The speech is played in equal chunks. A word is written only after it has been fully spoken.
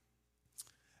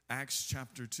Acts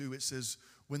chapter 2, it says,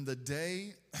 when the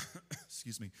day,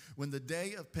 when the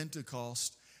day of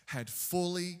Pentecost had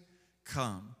fully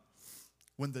come,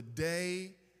 when the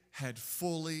day had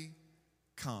fully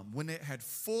come, when it had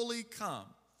fully come,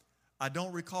 I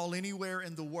don't recall anywhere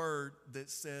in the word that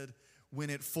said when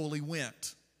it fully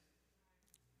went.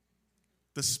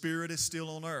 The Spirit is still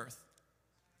on earth.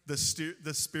 The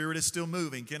Spirit is still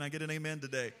moving. Can I get an amen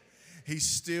today? He's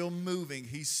still moving.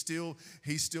 He's still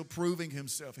proving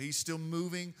himself. He's still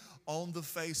moving on the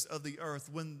face of the earth.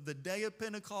 When the day of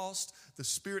Pentecost, the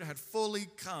Spirit had fully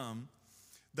come,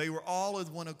 they were all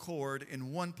with one accord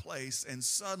in one place, and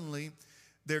suddenly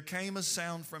there came a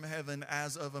sound from heaven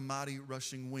as of a mighty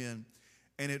rushing wind,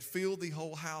 and it filled the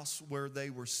whole house where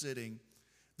they were sitting.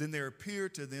 Then there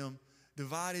appeared to them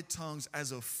divided tongues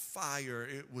as of fire.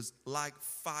 It was like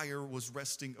fire was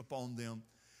resting upon them.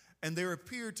 And there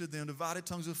appeared to them divided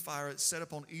tongues of fire set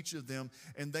upon each of them,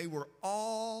 and they were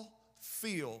all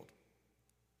filled.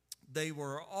 They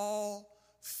were all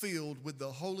filled with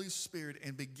the Holy Spirit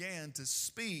and began to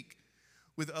speak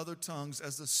with other tongues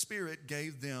as the Spirit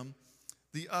gave them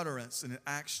the utterance. And in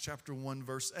Acts chapter 1,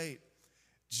 verse 8,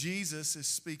 Jesus is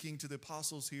speaking to the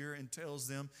apostles here and tells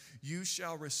them, you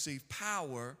shall receive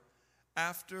power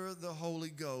after the Holy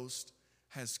Ghost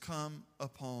has come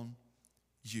upon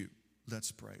you.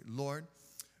 Let's pray. Lord,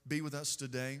 be with us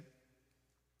today.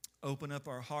 Open up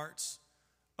our hearts.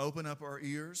 Open up our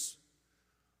ears.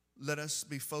 Let us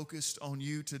be focused on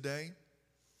you today.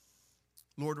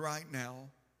 Lord, right now,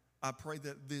 I pray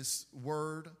that this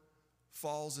word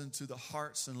falls into the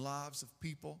hearts and lives of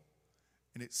people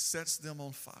and it sets them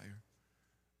on fire.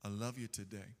 I love you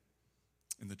today.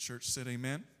 And the church said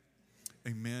amen.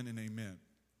 Amen and amen.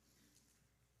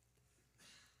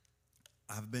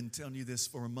 I've been telling you this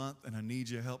for a month, and I need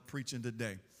your help preaching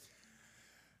today.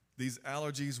 These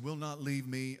allergies will not leave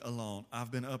me alone.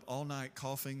 I've been up all night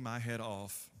coughing my head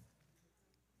off.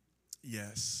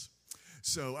 Yes.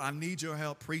 So I need your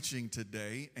help preaching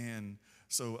today, and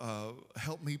so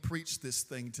help me preach this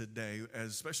thing today,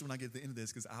 especially when I get to the end of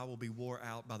this, because I will be wore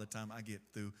out by the time I get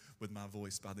through with my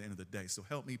voice by the end of the day. So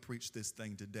help me preach this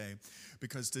thing today,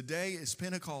 because today is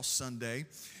Pentecost Sunday.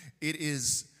 It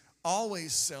is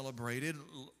always celebrated.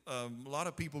 A lot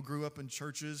of people grew up in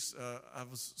churches. I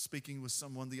was speaking with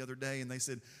someone the other day, and they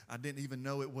said, I didn't even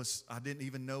know it was a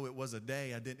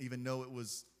day. I didn't even know it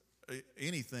was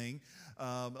anything.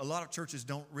 A lot of churches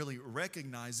don't really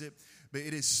recognize it, but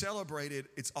it is celebrated.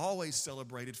 It's always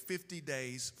celebrated 50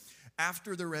 days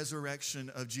after the resurrection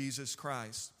of Jesus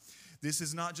Christ. This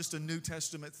is not just a New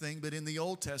Testament thing, but in the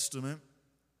Old Testament,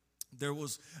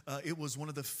 it was one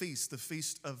of the feasts, the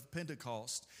Feast of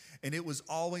Pentecost, and it was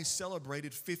always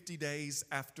celebrated 50 days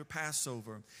after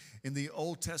Passover. In the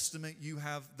Old Testament, you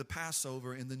have the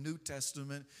Passover. In the New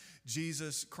Testament,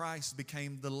 Jesus Christ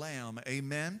became the Lamb.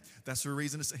 Amen? That's the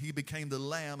reason he became the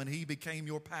Lamb, and he became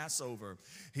your Passover.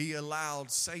 He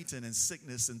allowed Satan and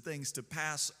sickness and things to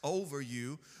pass over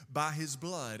you by his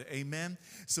blood. Amen?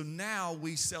 So now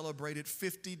we celebrate it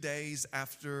 50 days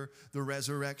after the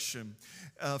resurrection.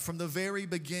 From the very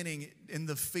beginning in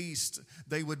the feast,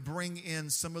 they would bring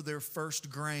in some of their first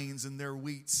grains and their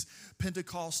wheats.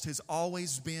 Pentecost has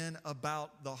always been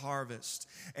about the harvest,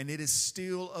 and it is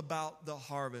still about the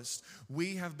harvest.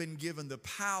 We have been given the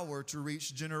power to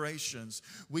reach generations.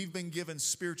 We've been given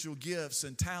spiritual gifts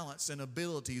and talents and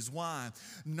abilities. Why?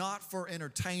 Not for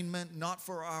entertainment, not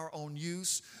for our own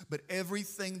use, but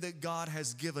everything that God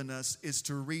has given us is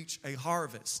to reach a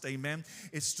harvest. Amen?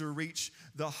 It's to reach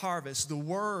the harvest. The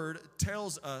Word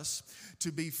tells us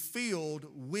to be filled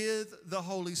with the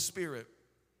Holy Spirit.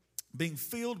 Being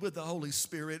filled with the Holy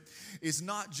Spirit is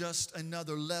not just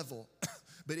another level,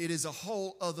 but it is a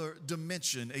whole other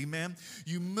dimension. Amen.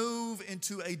 You move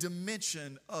into a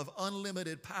dimension of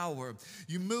unlimited power.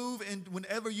 You move in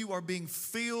whenever you are being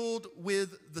filled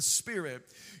with the Spirit.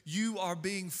 You are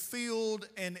being filled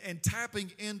and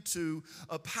tapping into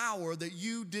a power that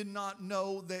you did not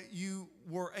know that you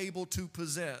were able to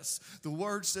possess. The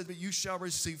Word said that you shall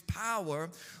receive power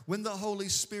when the Holy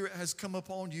Spirit has come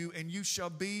upon you, and you shall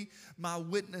be my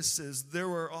witnesses. There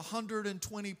were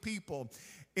 120 people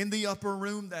in the upper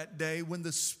room that day when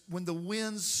the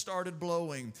winds started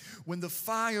blowing, when the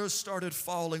fires started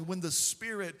falling, when the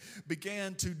Spirit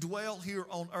began to dwell here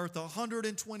on earth.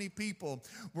 120 people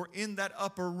were in that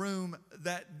upper room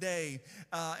that day,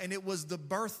 and it was the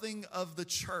birthing of the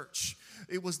church.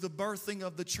 It was the birthing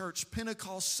of the church.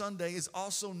 Pentecost Sunday is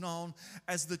also known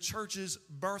as the church's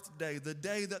birthday, the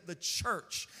day that the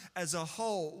church as a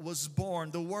whole was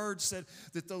born. The word said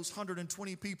that those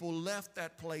 120 people left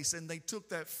that place and they took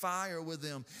that fire with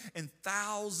them, and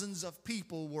thousands of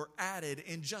people were added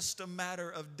in just a matter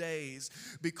of days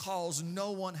because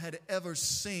no one had ever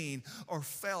seen or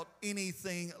felt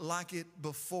anything like it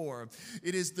before.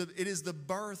 It is the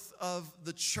birth of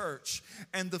the church,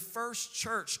 and the first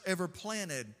church ever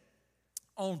planted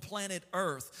on planet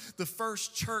Earth, the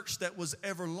first church that was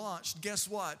ever launched, guess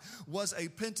what? Was a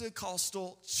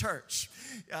Pentecostal church.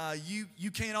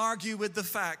 You can't argue with the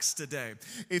facts today.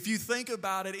 If you think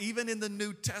about it, even in the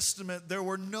New Testament, there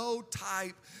were no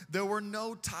type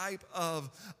of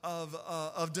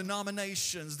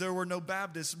denominations. There were no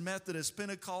Baptist, Methodist,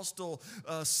 Pentecostal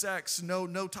sects,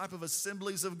 no type of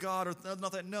Assemblies of God or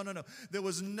nothing. No. There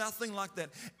was nothing like that.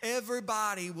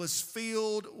 Everybody was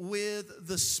filled with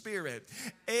the Spirit.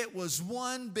 It was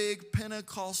one big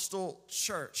Pentecostal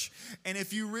church. And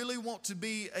if you really want to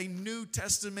be a New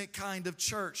Testament kind of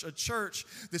church, a church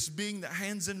that's being the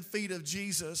hands and feet of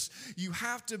Jesus, you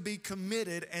have to be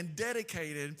committed and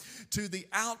dedicated to the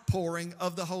outpouring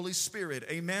of the Holy Spirit.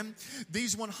 Amen?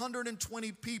 These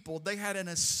 120 people, they had an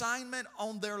assignment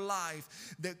on their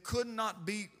life that could not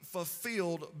be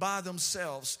fulfilled by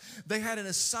themselves. They had an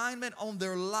assignment on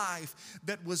their life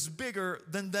that was bigger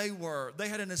than they were. They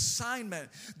had an assignment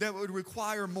that would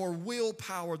require more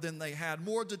willpower than they had,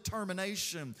 more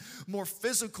determination, more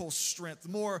physical strength,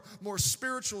 more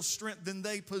spiritual strength than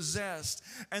they possessed.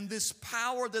 And this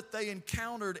power that they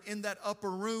encountered in that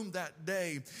upper room that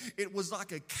day, it was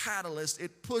like a catalyst.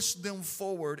 It pushed them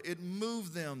forward. It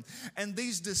moved them. And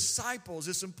these disciples,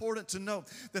 it's important to note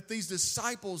that these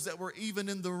disciples that were even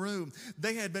in the room,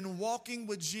 they had been walking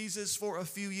with Jesus for a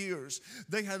few years.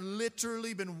 They had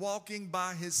literally been walking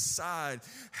by his side,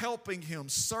 helping him,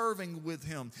 serving with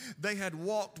him. They had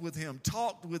walked with him,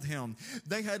 talked with him.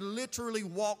 They had literally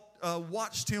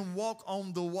watched him walk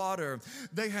on the water.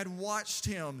 They had watched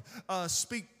him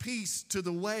speak peace to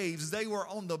the waves. They were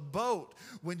on the boat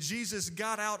when Jesus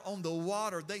got out on the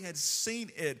water. They had seen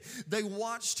it. They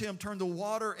watched him turn the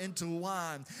water into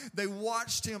wine. They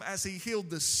watched him as he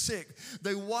healed the sick.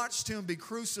 They watched him be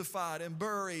crucified and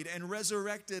buried and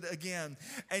resurrected again.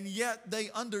 And yet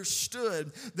they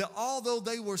understood that although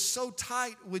they were so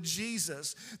tight with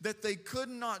Jesus that they could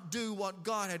not do what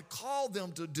God had called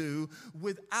them to do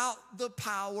without the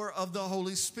power of the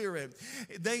Holy Spirit.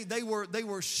 They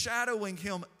were shadowing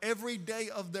him every day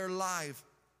of their life.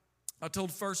 I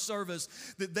told first service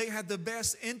that they had the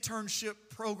best internship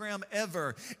program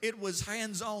ever. It was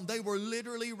hands-on. They were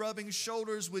literally rubbing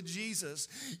shoulders with Jesus.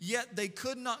 Yet they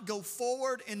could not go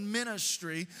forward in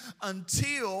ministry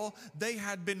until they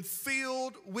had been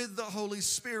filled with the Holy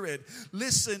Spirit.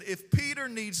 Listen, if Peter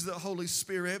needs the Holy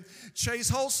Spirit, Chase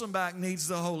Holsenbach needs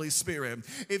the Holy Spirit.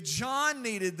 If John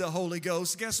needed the Holy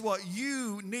Ghost, guess what?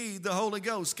 You need the Holy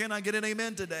Ghost. Can I get an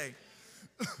amen today?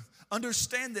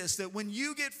 Understand this, that when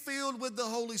you get filled with the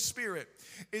Holy Spirit,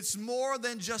 it's more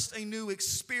than just a new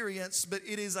experience, but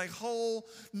it is a whole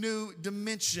new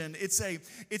dimension. It's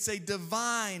a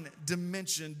divine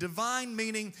dimension. Divine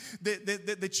meaning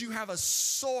that you have a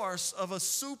source of a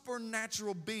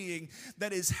supernatural being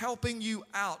that is helping you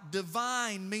out.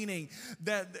 Divine meaning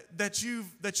that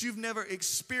you've never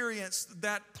experienced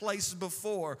that place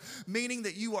before. Meaning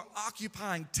that you are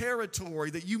occupying territory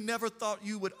that you never thought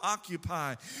you would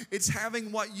occupy. It's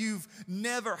having what you've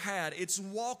never had. It's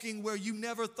walking where you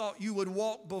never thought you would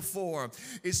walk before.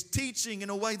 It's teaching in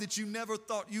a way that you never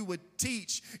thought you would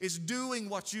teach. It's doing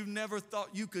what you never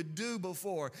thought you could do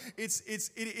before.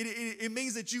 It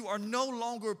means that you are no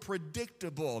longer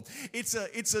predictable.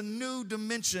 It's a new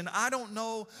dimension. I don't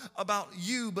know about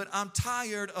you, but I'm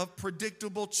tired of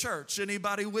predictable church.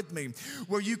 Anybody with me?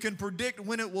 Where you can predict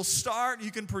when it will start,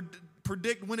 you can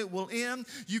predict when it will end.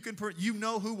 You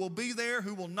know who will be there,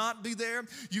 who will not be there.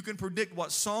 You can predict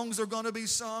what songs are going to be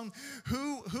sung,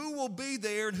 who will be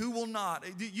there and who will not.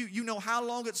 You know how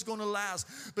long it's going to last.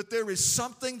 But there is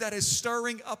something that is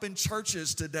stirring up in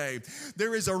churches today.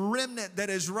 There is a remnant that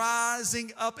is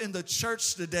rising up in the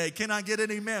church today. Can I get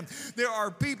an amen?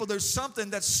 There's something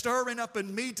that's stirring up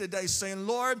in me today saying,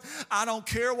 Lord, I don't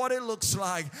care what it looks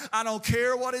like. I don't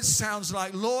care what it sounds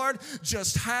like. Lord,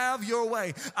 just have your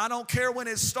way. I don't care when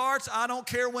it starts. I don't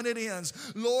care when it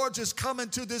ends. Lord, just come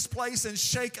into this place and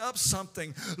shake up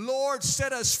something. Lord,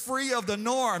 set us free of the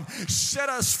norm. Set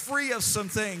us free of some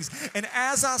things. And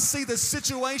as I see the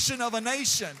situation of a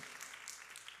nation,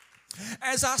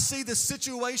 As I see the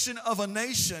situation of a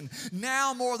nation,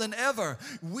 now more than ever,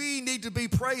 we need to be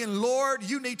praying, Lord,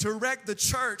 you need to wreck the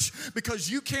church,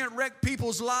 because you can't wreck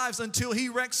people's lives until he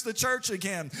wrecks the church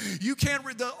again. You can't,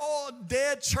 the old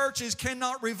dead churches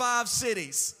cannot revive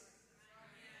cities.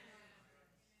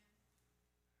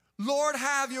 Lord,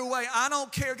 have your way. I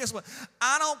don't care. Guess what?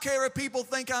 I don't care if people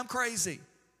think I'm crazy.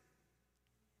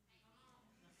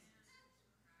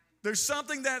 There's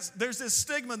this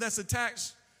stigma that's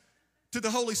attached to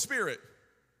the Holy Spirit.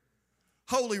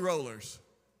 Holy rollers,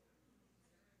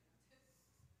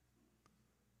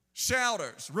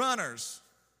 shouters, runners,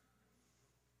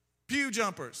 pew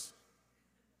jumpers.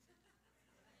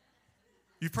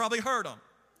 You've probably heard them.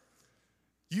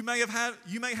 You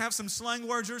may have some slang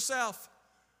words yourself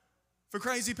for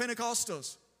crazy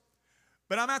Pentecostals.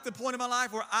 But I'm at the point in my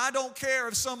life where I don't care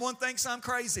if someone thinks I'm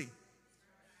crazy.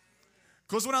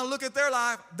 Because when I look at their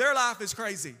life is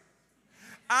crazy.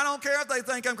 I don't care if they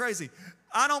think I'm crazy.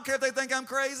 I don't care if they think I'm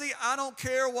crazy. I don't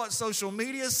care what social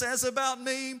media says about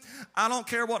me. I don't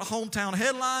care what hometown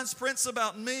headlines prints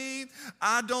about me.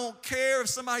 I don't care if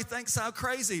somebody thinks I'm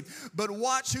crazy. But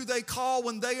watch who they call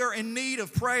when they are in need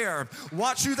of prayer.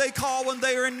 Watch who they call when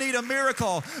they are in need of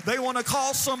miracle. They want to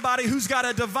call somebody who's got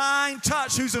a divine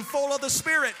touch, who's in full of the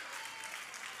Spirit.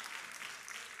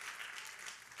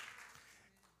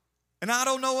 And I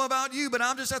don't know about you, but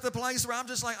I'm just at the place where I'm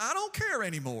just like, I don't care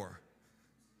anymore.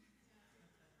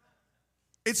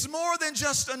 It's more than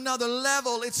just another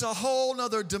level. It's a whole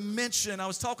nother dimension. I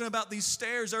was talking about these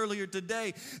stairs earlier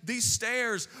today. These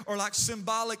stairs are like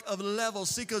symbolic of levels.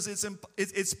 See, because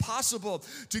it's possible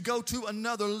to go to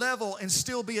another level and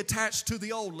still be attached to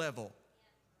the old level.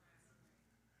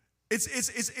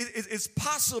 It's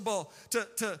possible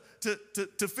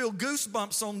to feel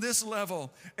goosebumps on this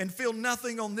level and feel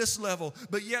nothing on this level,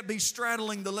 but yet be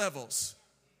straddling the levels.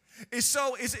 It's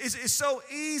so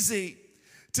easy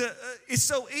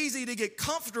to get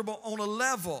comfortable on a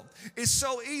level. It's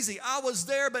so easy. I was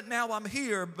there, but now I'm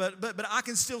here. But I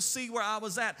can still see where I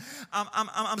was at.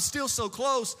 I'm still so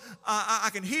close. I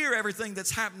can hear everything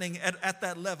that's happening at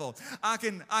that level.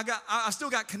 I still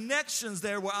got connections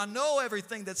there where I know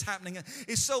everything that's happening.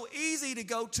 It's so easy to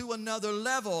go to another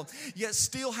level, yet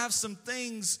still have some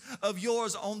things of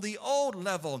yours on the old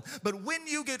level. But when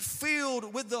you get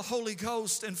filled with the Holy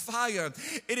Ghost and fire,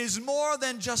 it is more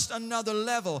than just another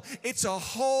level. It's a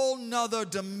whole nother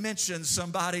dimension,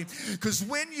 somebody. Because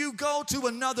when you go to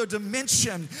another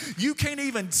dimension, you can't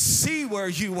even see where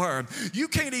you were. You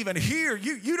can't even hear.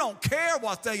 You don't care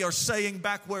what they are saying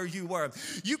back where you were.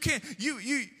 You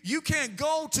can't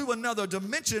go to another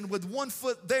dimension with 1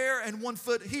 foot there and 1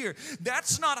 foot here.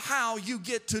 That's not how you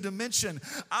get to dimension.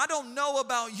 I don't know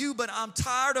about you, but I'm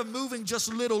tired of moving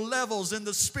just little levels in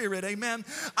the Spirit. Amen.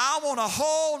 I want a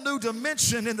whole new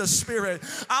dimension in the Spirit.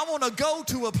 I want to go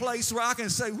to a place where I can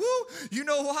say, woo, you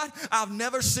know what? I've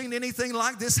never seen anything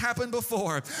like this happen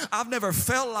before. I've never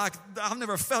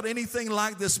felt anything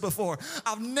like this before.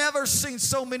 I've never seen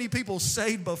so many people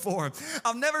saved before.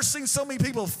 I've never seen so many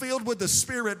people filled with the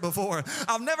Spirit before.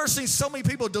 I've never seen so many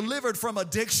people delivered from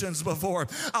addictions before.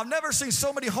 I've never seen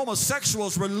so many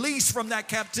homosexuals released from that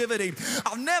captivity.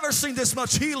 I've never seen this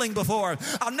much healing before.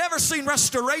 I've never seen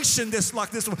restoration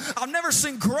like this. I've never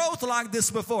seen growth like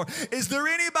this before. Is there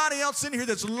anybody else in here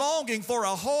that's longing for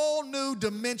a whole new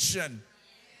dimension?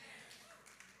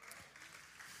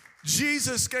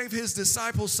 Jesus gave his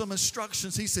disciples some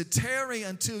instructions. He said, tarry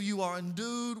until you are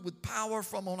endued with power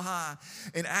from on high.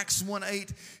 In Acts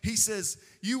 1:8, he says,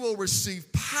 you will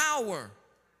receive power.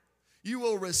 You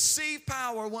will receive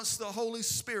power once the Holy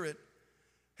Spirit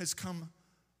has come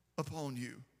upon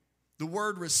you. The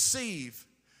word receive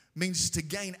means to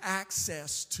gain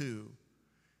access to.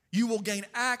 You will gain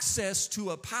access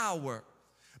to a power.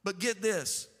 But get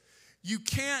this, you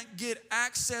can't get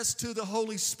access to the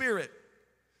Holy Spirit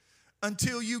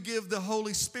until you give the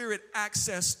Holy Spirit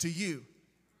access to you.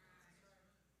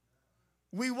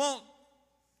 We want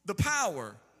the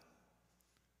power.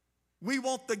 We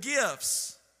want the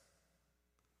gifts.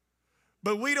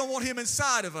 But we don't want him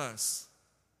inside of us.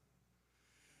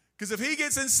 Because if he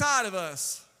gets inside of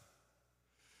us,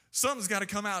 something's got to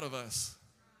come out of us.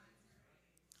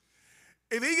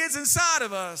 If he gets inside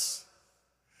of us,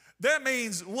 that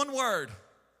means one word,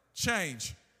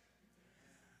 change.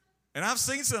 And I've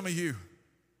seen some of you,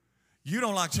 you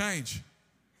don't like change.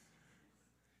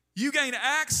 You gain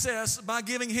access by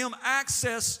giving him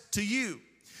access to you.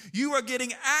 You are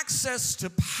getting access to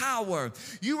power.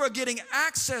 You are getting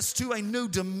access to a new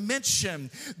dimension.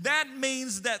 That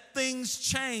means that things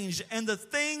change, and the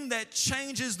thing that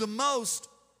changes the most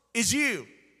is you.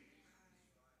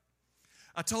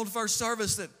 I told first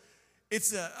service that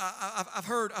I've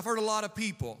heard a lot of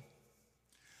people.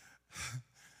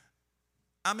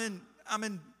 I'm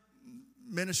in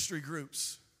ministry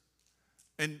groups,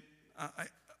 and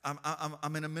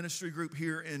I'm in a ministry group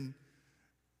here in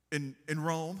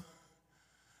Rome,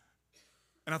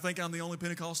 and I think I'm the only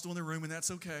Pentecostal in the room, and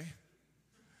that's okay.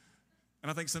 And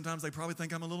I think sometimes they probably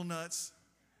think I'm a little nuts.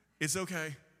 It's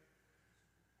okay.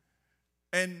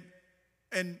 And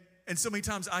so many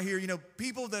times I hear,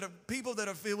 people that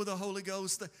are filled with the Holy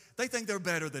Ghost, they think they're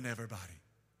better than everybody.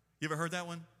 You ever heard that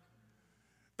one?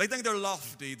 They think they're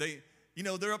lofty.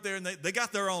 They're up there and they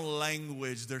got their own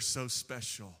language. They're so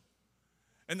special.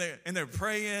 And they're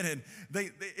praying, and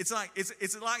it's like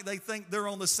they think they're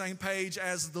on the same page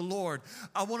as the Lord.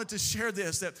 I wanted to share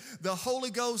this, that the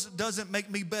Holy Ghost doesn't make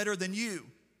me better than you.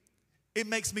 It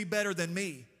makes me better than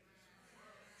me.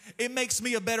 It makes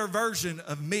me a better version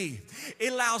of me.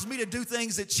 It allows me to do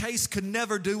things that Chase could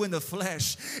never do in the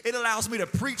flesh. It allows me to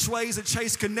preach ways that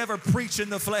Chase could never preach in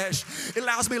the flesh. It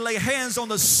allows me to lay hands on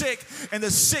the sick, and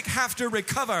the sick have to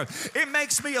recover. It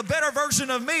makes me a better version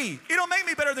of me. It don't make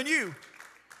me better than you.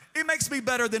 It makes me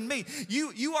better than me.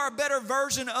 You are a better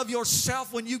version of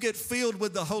yourself when you get filled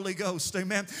with the Holy Ghost.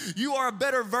 Amen. You are a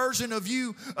better version of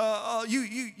you.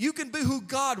 You can be who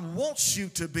God wants you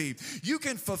to be. You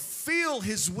can fulfill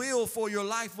His will for your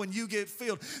life when you get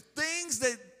filled. Things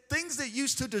that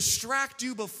used to distract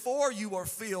you before you are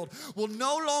filled will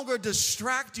no longer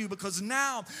distract you, because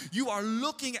now you are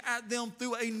looking at them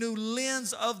through a new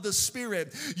lens of the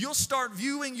Spirit. You'll start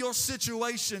viewing your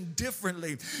situation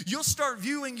differently. You'll start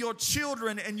viewing your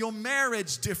children and your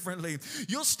marriage differently.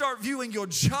 You'll start viewing your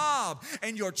job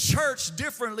and your church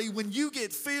differently when you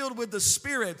get filled with the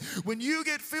Spirit. When you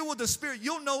get filled with the Spirit,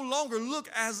 you'll no longer look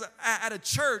at a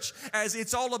church as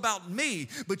it's all about me,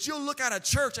 but you'll look at a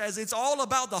church as it's all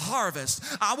about the harvest.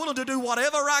 I'm willing to do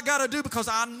whatever I got to do because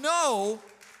I know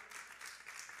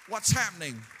what's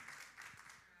happening.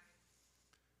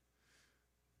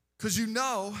 Because you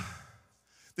know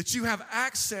that you have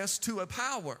access to a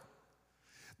power.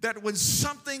 That when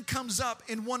something comes up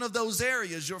in one of those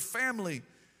areas, your family,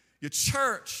 your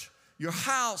church, your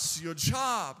house, your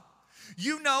job,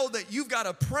 you know that you've got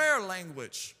a prayer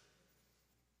language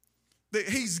that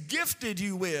He's gifted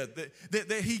you with,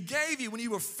 that He gave you when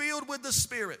you were filled with the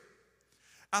Spirit.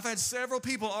 I've had several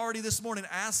people already this morning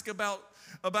ask about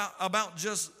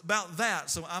that.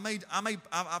 So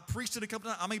I preached it a couple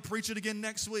times. I may preach it again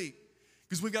next week,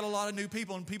 because we've got a lot of new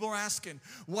people, and people are asking,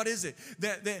 what is it?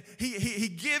 That he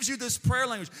gives you this prayer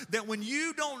language, that when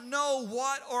you don't know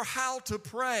what or how to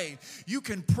pray, you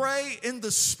can pray in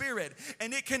the Spirit,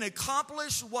 and it can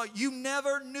accomplish what you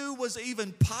never knew was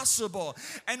even possible.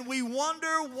 And we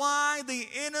wonder why the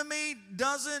enemy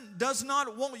does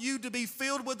not want you to be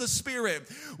filled with the Spirit.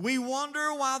 We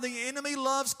wonder why the enemy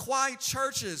loves quiet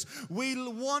churches. We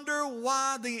wonder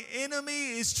why the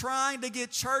enemy is trying to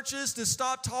get churches to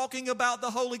stop talking about the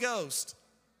Holy Ghost,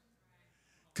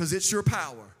 because it's your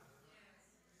power.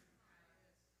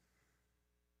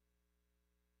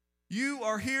 You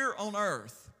are here on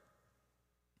earth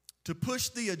to push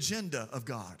the agenda of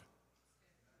God.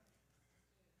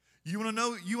 You want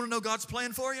to know God's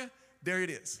plan for you? There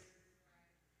it is.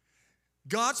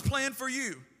 God's plan for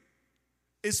you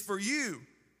is for you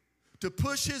to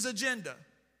push His agenda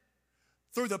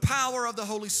through the power of the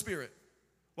Holy Spirit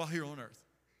while here on earth.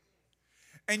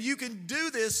 And you can do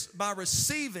this by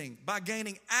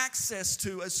gaining access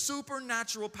to a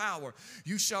supernatural power.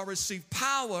 You shall receive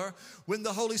power when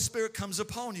the Holy Spirit comes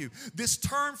upon you. This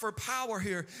term for power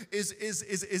here is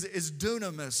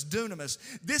dunamis. Dunamis.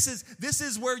 This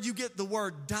is where you get the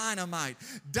word dynamite.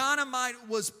 Dynamite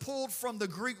was pulled from the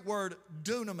Greek word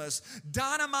dunamis.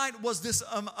 Dynamite was this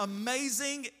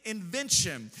amazing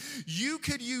invention. You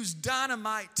could use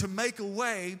dynamite to make a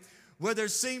way where there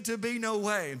seemed to be no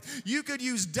way. You could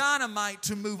use dynamite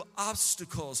to move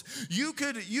obstacles. You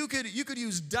could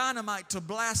use dynamite to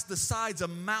blast the sides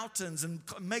of mountains and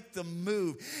make them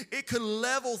move. It could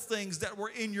level things that were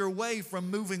in your way from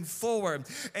moving forward.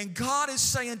 And God is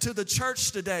saying to the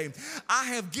church today, I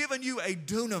have given you a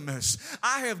dunamis.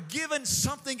 I have given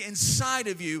something inside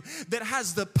of you that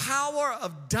has the power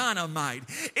of dynamite.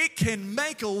 It can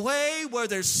make a way where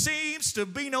there seems to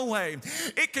be no way.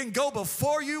 It can go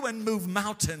before you and move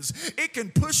mountains. It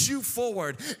can push you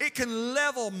forward. It can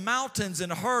level mountains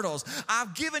and hurdles.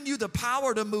 I've given you the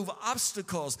power to move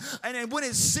obstacles. And when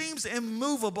it seems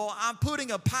immovable, I'm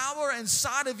putting a power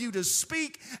inside of you to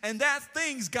speak, and that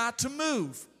thing's got to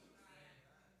move.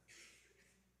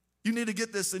 You need to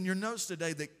get this in your notes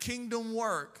today, that kingdom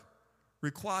work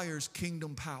requires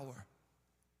kingdom power.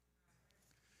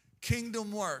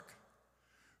 Kingdom work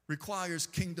requires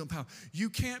kingdom power. You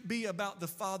can't be about the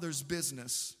Father's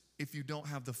business if you don't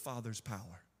have the Father's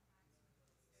power.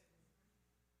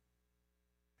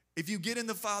 If you get in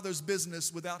the Father's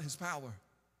business without his power,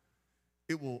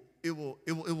 it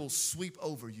will sweep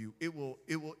over you. It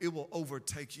will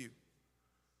overtake you.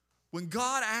 When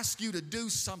God asks you to do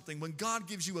something, when God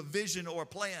gives you a vision or a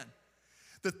plan,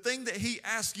 the thing that he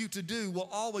asks you to do will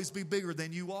always be bigger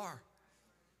than you are.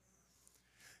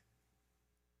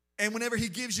 And whenever he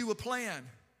gives you a plan,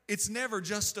 it's never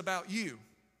just about you.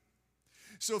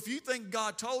 So if you think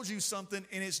God told you something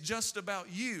and it's just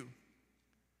about you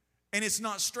and it's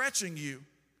not stretching you,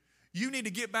 you need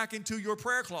to get back into your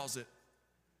prayer closet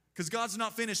because God's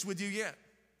not finished with you yet.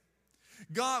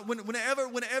 God,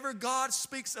 whenever God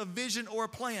speaks a vision or a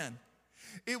plan,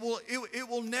 it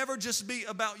will never just be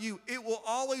about you. It will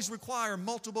always require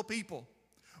multiple people.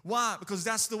 Why? Because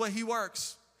that's the way he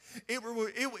works.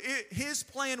 His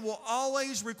plan will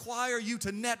always require you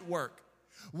to network.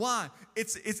 Why?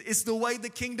 It's the way the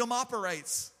kingdom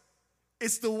operates.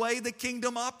 It's the way the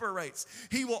kingdom operates.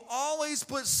 He will always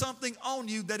put something on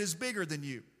you that is bigger than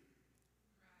you.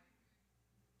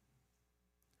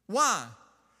 Why?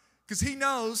 Because he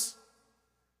knows,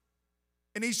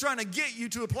 and he's trying to get you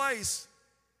to a place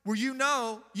where you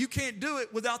know you can't do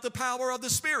it without the power of the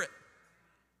Spirit.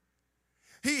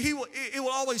 It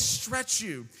will always stretch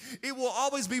you. It will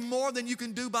always be more than you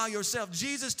can do by yourself.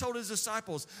 Jesus told his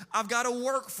disciples, I've got to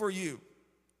work for you.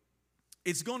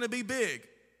 It's going to be big.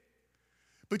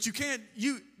 But you can't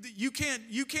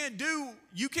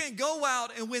go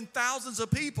out and win thousands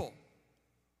of people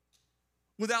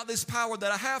without this power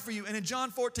that I have for you. And in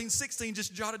John 14:16,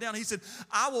 just jot it down. He said,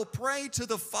 I will pray to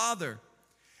the Father,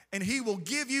 and he will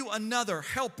give you another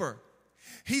helper.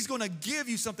 He's going to give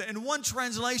you something. In one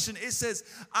translation, it says,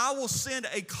 I will send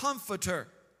a comforter.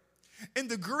 In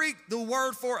the Greek, the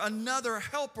word for another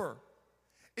helper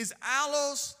is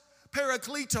allos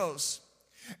parakletos.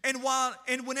 And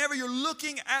whenever you're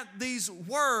looking at these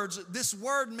words, this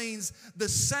word means the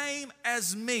same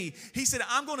as me. He said,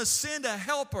 I'm going to send a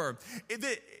helper.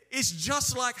 It's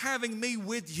just like having me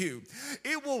with you.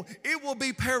 It will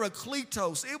be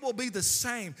parakletos. It will be the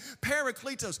same.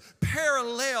 Parakletos,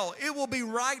 parallel. It will be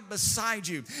right beside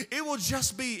you.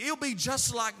 It'll be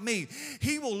just like me.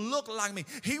 He will look like me.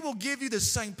 He will give you the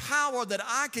same power that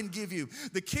I can give you.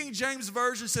 The King James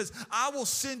Version says, I will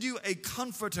send you a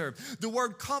comforter. The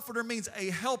word comforter means a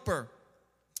helper,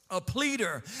 a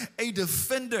pleader, a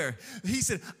defender. He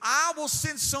said, I will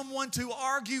send someone to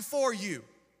argue for you.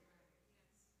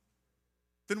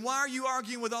 Then why are you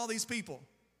arguing with all these people?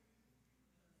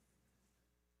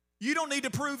 You don't need to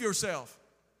prove yourself.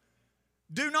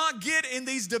 Do not get in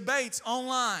these debates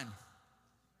online.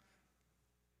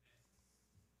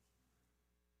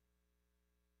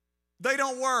 They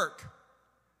don't work.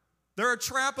 They're a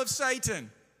trap of Satan.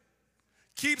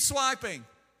 Keep swiping.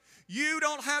 You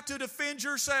don't have to defend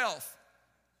yourself.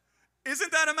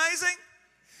 Isn't that amazing?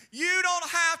 You don't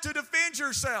have to defend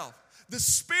yourself. The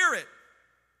Spirit,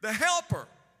 the helper,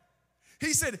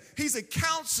 he said he's a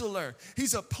counselor,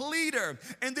 he's a pleader,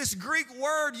 and this Greek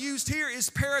word used here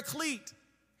is paraclete.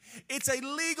 It's a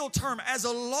legal term. As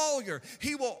a lawyer,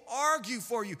 he will argue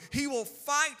for you. He will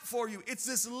fight for you. It's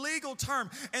this legal term.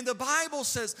 And the Bible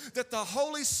says that the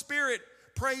Holy Spirit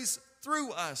prays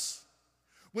through us.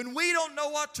 When we don't know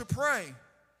what to pray,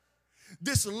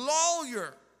 this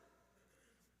lawyer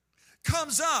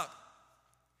comes up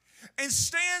and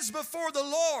stands before the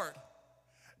Lord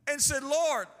and said,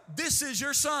 Lord, this is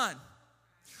your son.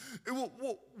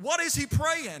 What is he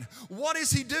praying? What is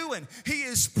he doing? He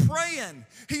is praying.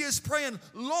 He is praying,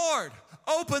 Lord,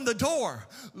 open the door.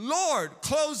 Lord,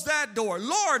 close that door.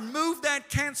 Lord, move that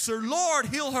cancer. Lord,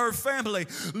 heal her family.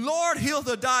 Lord, heal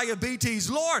the diabetes.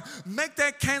 Lord, make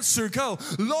that cancer go.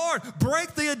 Lord,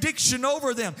 break the addiction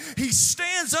over them. He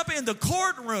stands up in the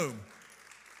courtroom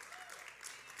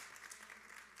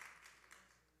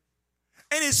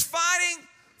and is fighting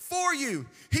for you.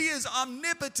 He is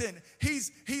omnipotent.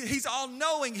 He's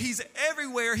all-knowing. He's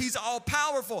everywhere. He's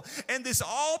all-powerful. And this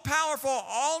all-powerful,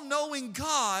 all-knowing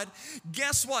God,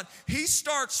 guess what? He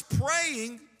starts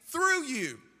praying through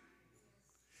you.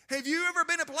 Have you ever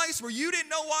been in a place where you didn't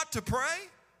know what to pray?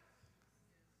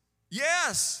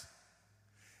 Yes.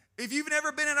 If you've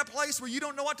never been in a place where you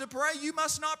don't know what to pray, you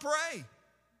must not pray.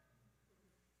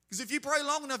 Because if you pray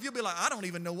long enough, you'll be like, I don't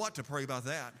even know what to pray about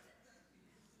that.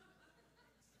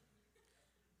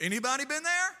 Anybody been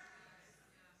there?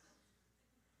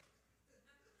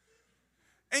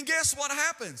 And guess what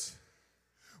happens?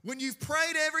 When you've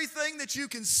prayed everything that you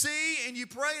can see and you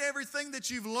prayed everything that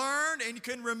you've learned and you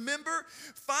can remember,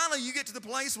 finally you get to the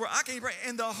place where I can't pray,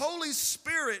 and the Holy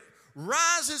Spirit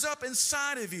rises up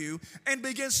inside of you and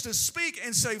begins to speak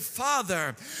and say,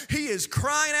 Father, he is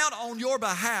crying out on your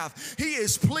behalf. He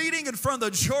is pleading in front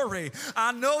of the jury.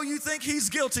 I know you think he's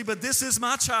guilty, but this is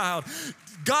my child.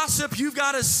 Gossip, you've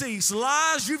got to cease.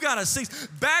 Lies, you've got to cease.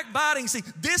 Backbiting, cease.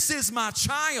 This is my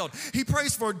child. He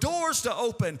prays for doors to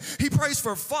open. He prays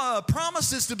for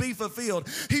promises to be fulfilled.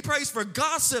 He prays for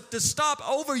gossip to stop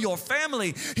over your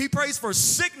family. He prays for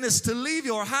sickness to leave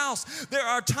your house. There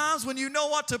are times when you know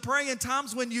what to pray and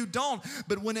times when you don't.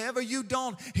 But whenever you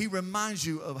don't, he reminds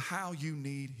you of how you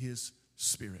need his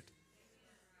Spirit.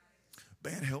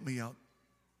 Band, help me out.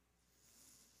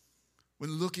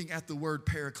 When looking at the word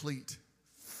paraclete,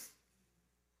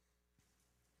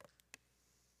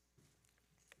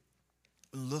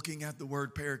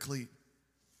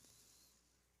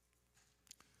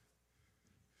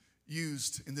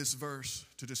 used in this verse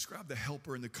to describe the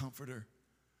helper and the comforter.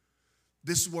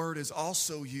 This word is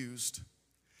also used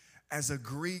as a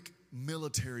Greek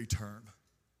military term.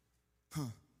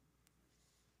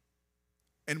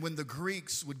 And when the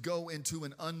Greeks would go into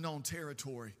an unknown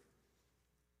territory,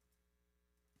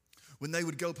 when they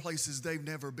would go places they've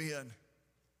never been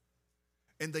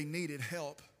and they needed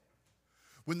help,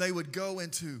 when they would go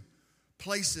into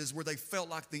places where they felt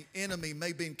like the enemy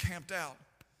may be camped out,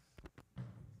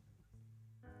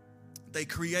 they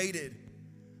created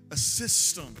a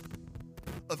system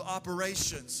of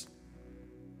operations.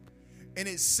 And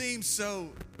it seems so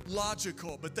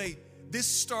logical, but this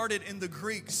started in the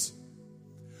Greeks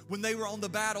when they were on the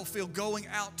battlefield going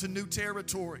out to new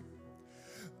territory.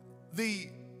 The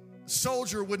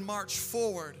soldier would march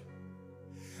forward,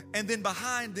 and then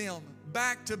behind them,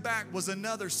 back to back, was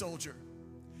another soldier.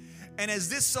 And as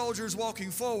this soldier is walking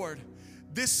forward,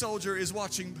 this soldier is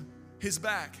watching his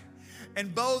back.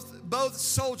 And both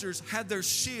soldiers had their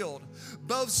shield.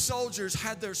 Both soldiers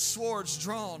had their swords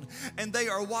drawn, and they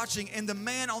are watching. And the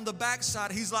man on the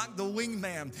backside, he's like the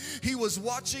wingman. He was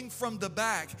watching from the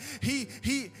back. He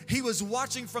was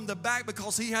watching from the back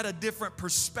because he had a different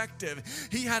perspective.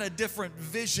 He had a different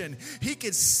vision. He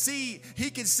could see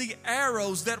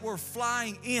arrows that were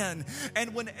flying in,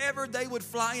 and whenever they would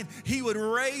fly in, he would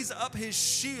raise up his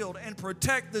shield and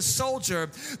protect the soldier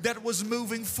that was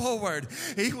moving forward.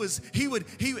 He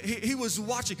was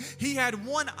watching. He had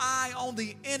one eye on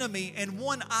the enemy and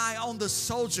one eye on the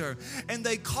soldier, and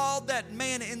they called that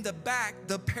man in the back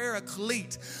the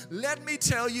paraclete. Let me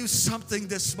tell you something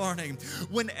this morning.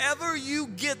 Whenever you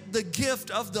get the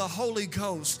gift of the Holy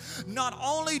Ghost, not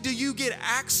only do you get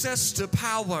access to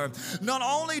power, not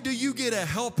only do you get a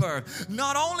helper,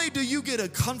 not only do you get a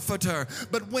comforter,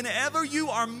 but whenever you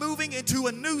are moving into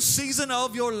a new season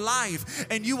of your life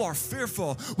and you are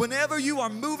fearful, whenever you are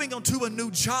moving onto a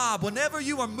new job, whenever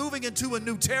you are moving into a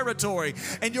new territory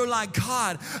and you're like,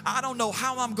 God, I don't know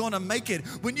how I'm going to make it.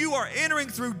 When you are entering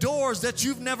through doors that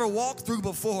you've never walked through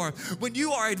before, when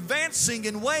you are advancing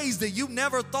in ways that you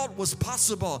never thought was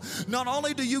possible, not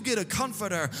only do you get a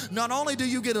comforter, not only do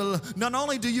you get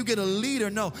a leader,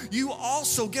 no, you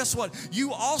also, guess what?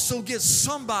 You also get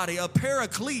somebody, a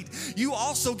paraclete. You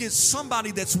also get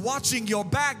somebody that's watching your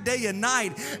back day and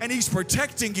night, and he's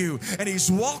protecting you and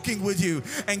he's walking with you.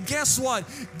 And guess what?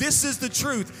 This is the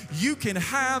truth. You can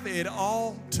have it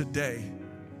all today.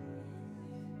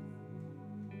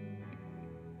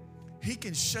 He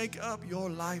can shake up your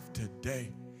life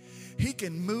today. He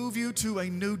can move you to a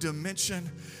new dimension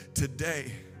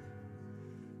today.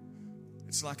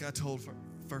 It's like I told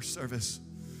first service.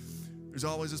 There's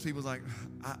always those people like,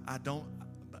 I don't,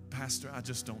 Pastor, I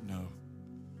just don't know.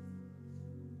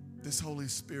 This Holy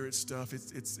Spirit stuff,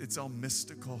 it's all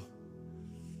mystical.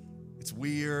 It's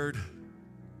weird.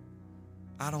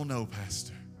 I don't know,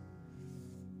 Pastor.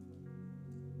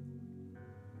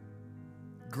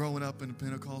 Growing up in a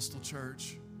Pentecostal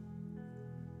church,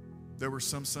 there were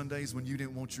some Sundays when you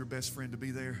didn't want your best friend to be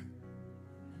there,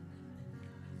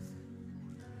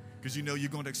 because you know you're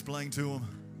going to explain to them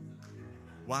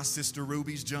why Sister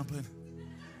Ruby's jumping,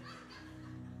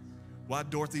 why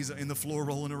Dorothy's in the floor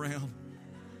rolling around.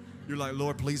 You're like,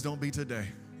 Lord, please don't be today.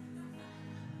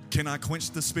 Can I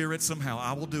quench the Spirit somehow?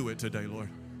 I will do it today, Lord.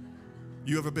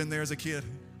 You ever been there as a kid?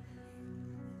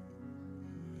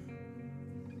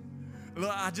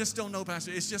 Look, I just don't know,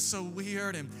 Pastor. It's just so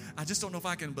weird, and I just don't know if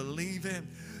I can believe it.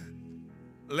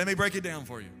 Let me break it down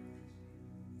for you.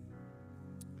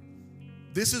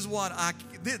 This is why,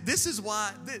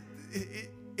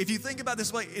 if you think about it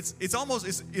this way,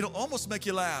 it'll almost make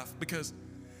you laugh, because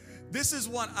this is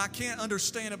what I can't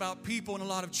understand about people in a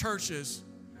lot of churches.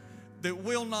 that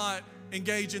will not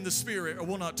engage in the Spirit or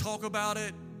will not talk about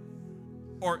it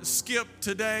or skip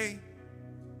today.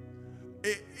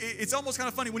 It's almost kind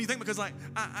of funny when you think, because like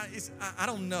I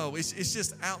don't know, it's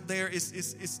just out there.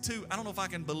 It's too, I don't know if I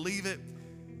can believe it,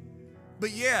 but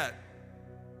yet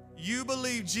you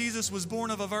believe Jesus was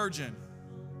born of a virgin.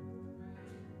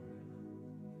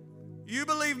 You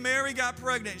believe Mary got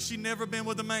pregnant, she'd never been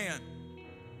with a man.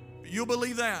 You'll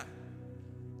believe that.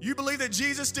 You believe that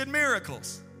Jesus did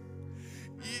miracles.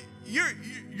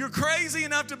 You're crazy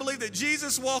enough to believe that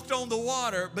Jesus walked on the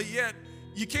water, but yet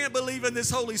you can't believe in this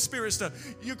Holy Spirit stuff.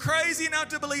 You're crazy enough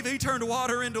to believe He turned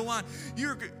water into wine.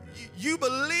 You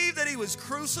believe that He was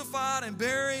crucified and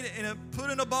buried and put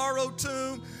in a borrowed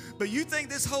tomb, but you think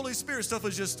this Holy Spirit stuff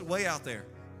is just way out there.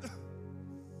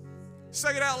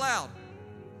 Say it out loud.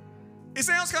 It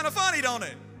sounds kind of funny, don't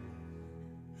it?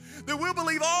 That we'll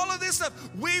believe all of this stuff.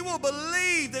 We will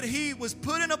believe that He was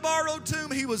put in a borrowed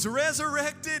tomb. He was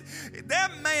resurrected.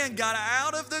 That man got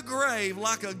out of the grave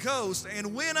like a ghost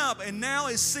and went up and now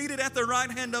is seated at the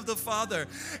right hand of the Father.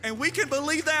 And we can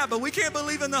believe that, but we can't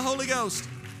believe in the Holy Ghost.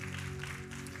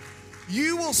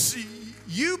 You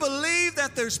believe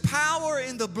that there's power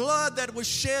in the blood that was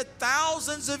shed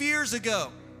thousands of years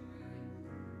ago.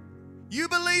 You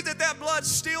believe that that blood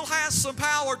still has some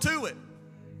power to it.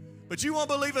 But you won't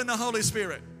believe in the Holy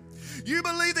Spirit. You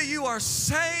believe that you are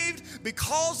saved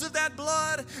because of that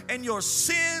blood and your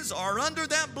sins are under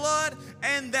that blood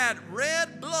and that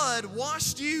red blood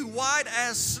washed you white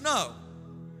as snow.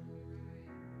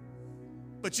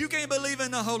 But you can't believe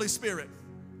in the Holy Spirit.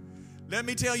 Let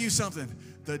me tell you something.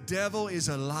 The devil is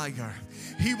a liar.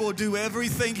 He will do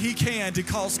everything he can to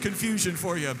cause confusion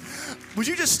for you. Would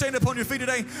you just stand up on your feet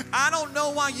today? I don't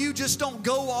know why you just don't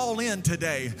go all in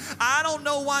today. I don't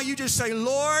know why you just say,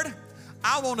 Lord,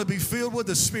 I want to be filled with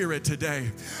the Spirit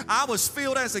today. I was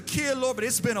filled as a kid, Lord, but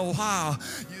it's been a while.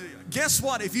 Guess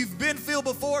what? If you've been filled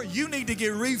before, you need to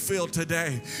get refilled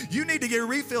today. You need to get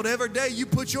refilled every day you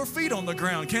put your feet on the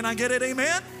ground. Can I get it?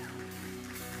 Amen?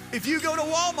 If you go to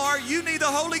Walmart, you need the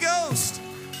Holy Ghost.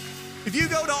 If you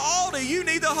go to Aldi, you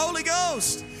need the Holy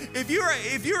Ghost. If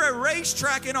you're a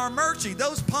racetrack in our Murchie,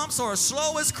 those pumps are as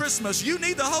slow as Christmas. You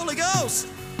need the Holy Ghost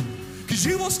because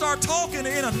you will start talking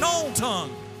in a known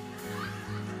tongue.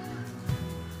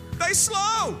 They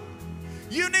slow.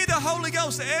 You need the Holy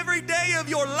Ghost every day of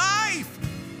your life.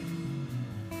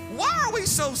 Why are we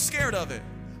so scared of it?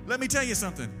 Let me tell you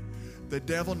something. The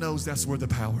devil knows that's where the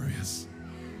power is.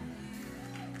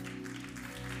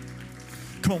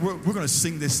 Come on, we're going to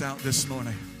sing this out this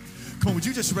morning. Come on, would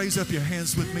you just raise up your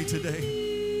hands with me today?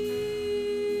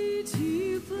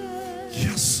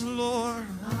 Yes, Lord.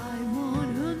 I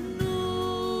want to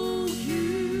know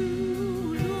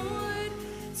you, Lord.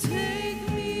 Take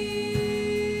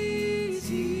me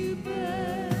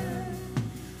deeper.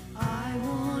 I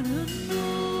want to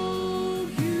know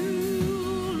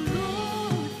you,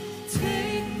 Lord.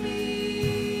 Take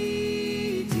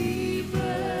me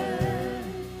deeper.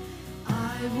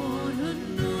 I want to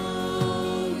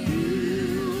know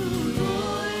you,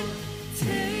 Lord.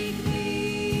 Take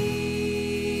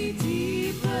me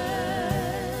deeper.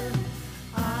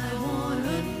 I want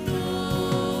to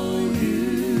know you,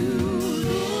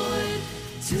 Lord.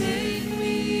 Take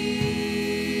me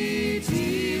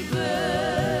deeper.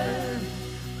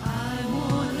 I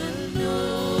want to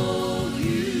know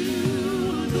you,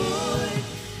 Lord.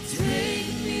 Take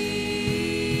me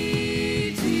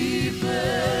deeper.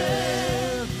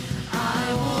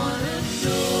 I want to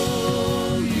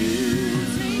know you.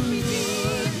 Take me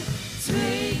deep.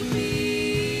 Take me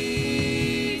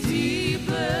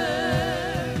deeper.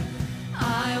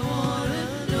 I want to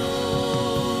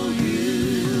know you,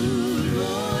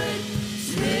 Lord.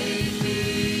 Take me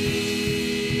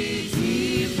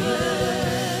deeper.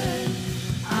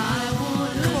 I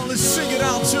want to. Come on, let's sing it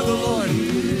out to the Lord.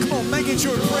 Come on, make it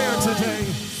your prayer today.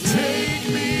 Take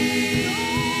me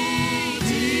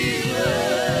deeper.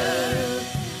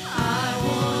 I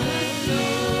want to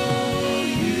know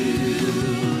you,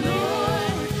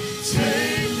 Lord.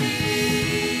 Take me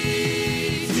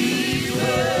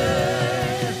deeper.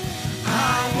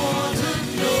 I want to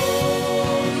know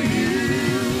you,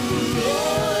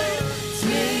 Lord.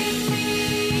 Take me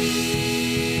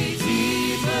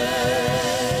deeper.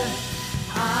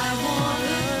 I want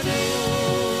to know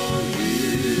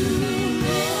you,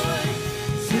 Lord.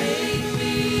 Take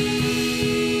me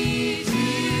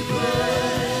deeper.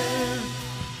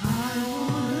 I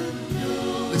want to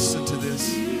know. Listen to this.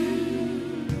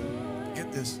 Get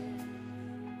this.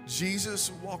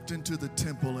 Jesus walked into the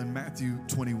temple in Matthew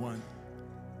 21.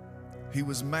 He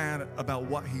was mad about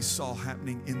what he saw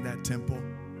happening in that temple.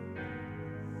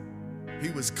 He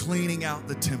was cleaning out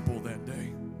the temple that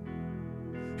day.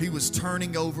 He was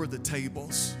turning over the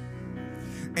tables.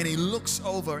 And he looks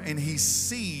over and he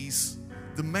sees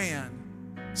the man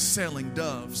selling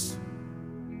doves.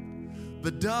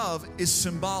 The dove is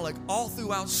symbolic all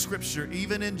throughout Scripture,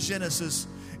 even in Genesis,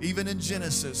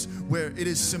 where it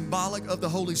is symbolic of the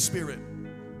Holy Spirit.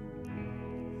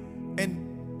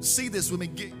 And see this with me,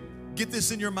 get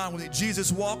this in your mind with me.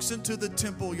 Jesus walks into the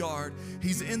temple yard.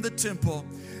 He's in the temple.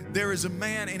 There is a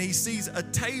man and he sees a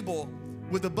table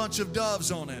with a bunch of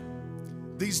doves on it.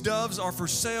 These doves are for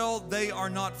sale. They are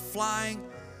not flying.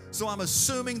 So I'm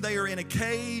assuming they are in a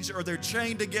cage or they're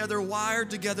chained together, wired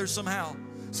together somehow,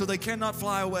 so they cannot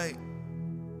fly away.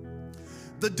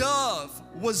 The dove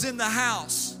was in the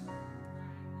house,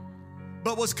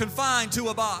 but was confined to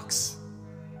a box.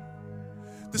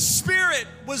 The Spirit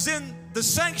was in the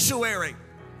sanctuary,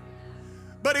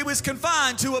 but he was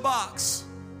confined to a box.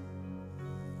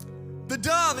 The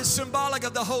dove is symbolic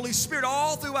of the Holy Spirit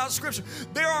all throughout Scripture.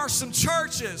 There are some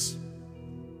churches,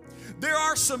 there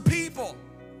are some people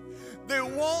that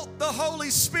want the Holy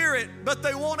Spirit, but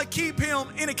they want to keep him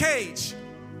in a cage.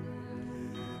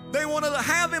 They want to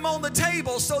have him on the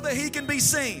table so that he can be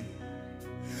seen.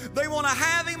 They want to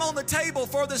have him on the table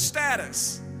for the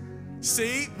status.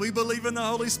 See, we believe in the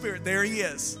Holy Spirit. There he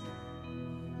is.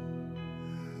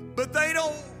 But they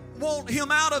don't want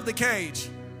him out of the cage.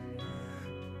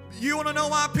 You want to know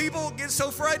why people get so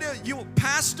afraid of it?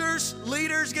 Pastors,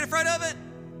 leaders get afraid of it?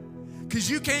 Because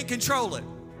you can't control it.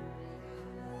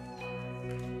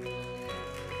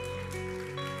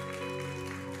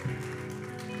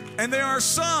 And there are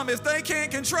some, if they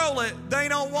can't control it, they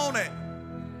don't want it.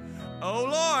 Oh,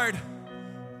 Lord.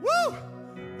 Woo!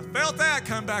 I felt that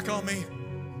come back on me.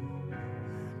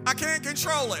 I can't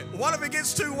control it. What if it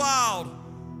gets too wild?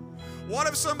 What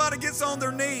if somebody gets on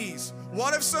their knees?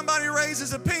 What if somebody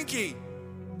raises a pinky?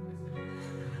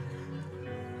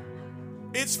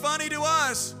 It's funny to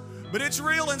us, but it's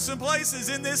real in some places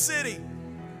in this city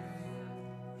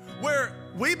where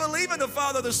we believe in the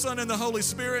Father, the Son, and the Holy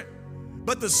Spirit,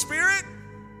 but the Spirit,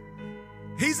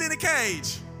 he's in a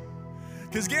cage.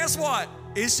 Because guess what?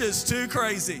 It's just too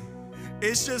crazy.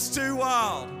 It's just too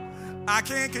wild. I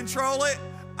can't control it.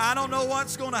 I don't know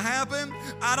what's going to happen.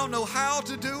 I don't know how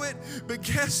to do it. But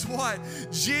guess what?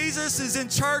 Jesus is in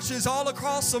churches all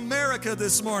across America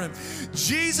this morning.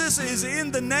 Jesus is in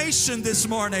the nation this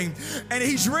morning. And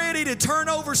he's ready to turn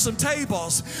over some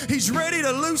tables. He's ready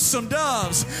to loose some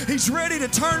doves. He's ready to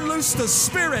turn loose the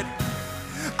Spirit.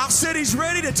 I said he's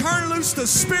ready to turn loose the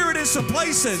Spirit in some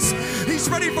places. He's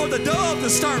ready for the dove to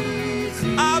start.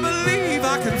 I believe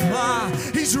I can fly.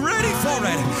 He's ready for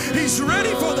it. He's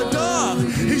ready for the dove.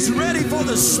 He's ready for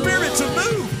the Spirit to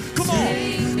move. Come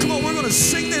on. Come on, we're going to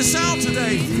sing this out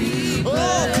today.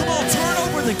 Oh, come on, turn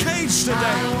over the cage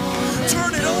today.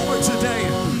 Turn it over today.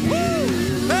 Woo!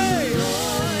 Hey!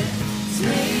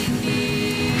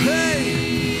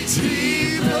 Hey!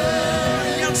 Deeper.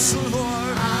 Yes, Lord.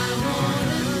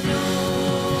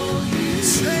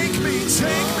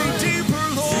 Take me deeper,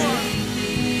 Lord.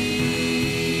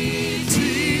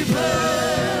 Deeper.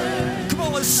 Come on,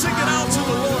 let's sing it out to the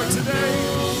Lord today.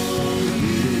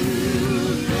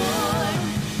 Lord,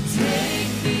 take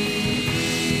me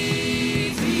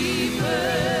deeper.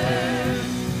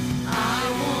 I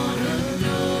want to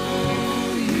know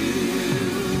you,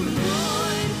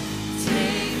 Lord.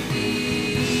 Take me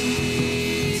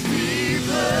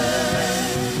deeper.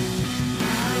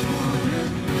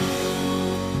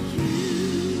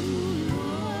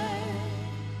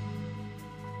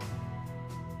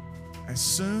 As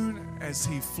soon as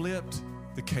he flipped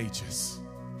the cages,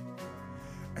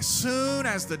 as soon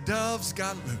as the doves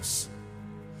got loose,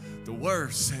 the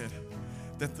word said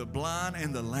that the blind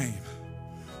and the lame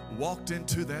walked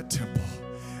into that temple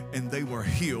and they were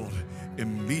healed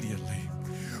immediately.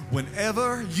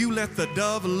 Whenever you let the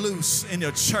dove loose in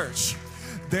your church,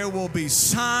 there will be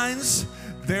signs,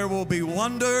 there will be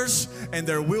wonders, and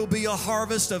there will be a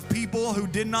harvest of people who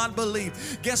did not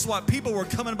believe. Guess what? People were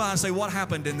coming by and say, what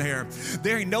happened in there?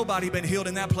 There ain't nobody been healed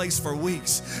in that place for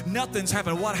weeks. Nothing's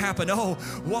happened. What happened? Oh,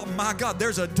 well, my God,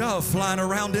 there's a dove flying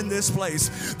around in this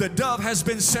place. The dove has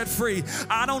been set free.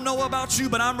 I don't know about you,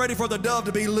 but I'm ready for the dove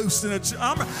to be loosed.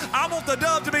 I want the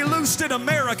dove to be loosed in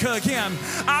America again.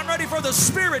 I'm ready for the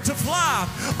Spirit to fly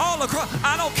all across.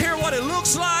 I don't care what it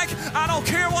looks like. I don't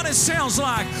care what it sounds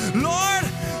like. Lord,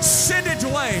 send it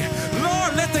away.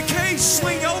 Lord, let the cage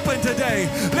swing open today.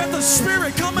 Let the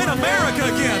Spirit come in America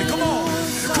again. Come on.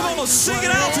 Come on, let's sing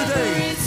it out today.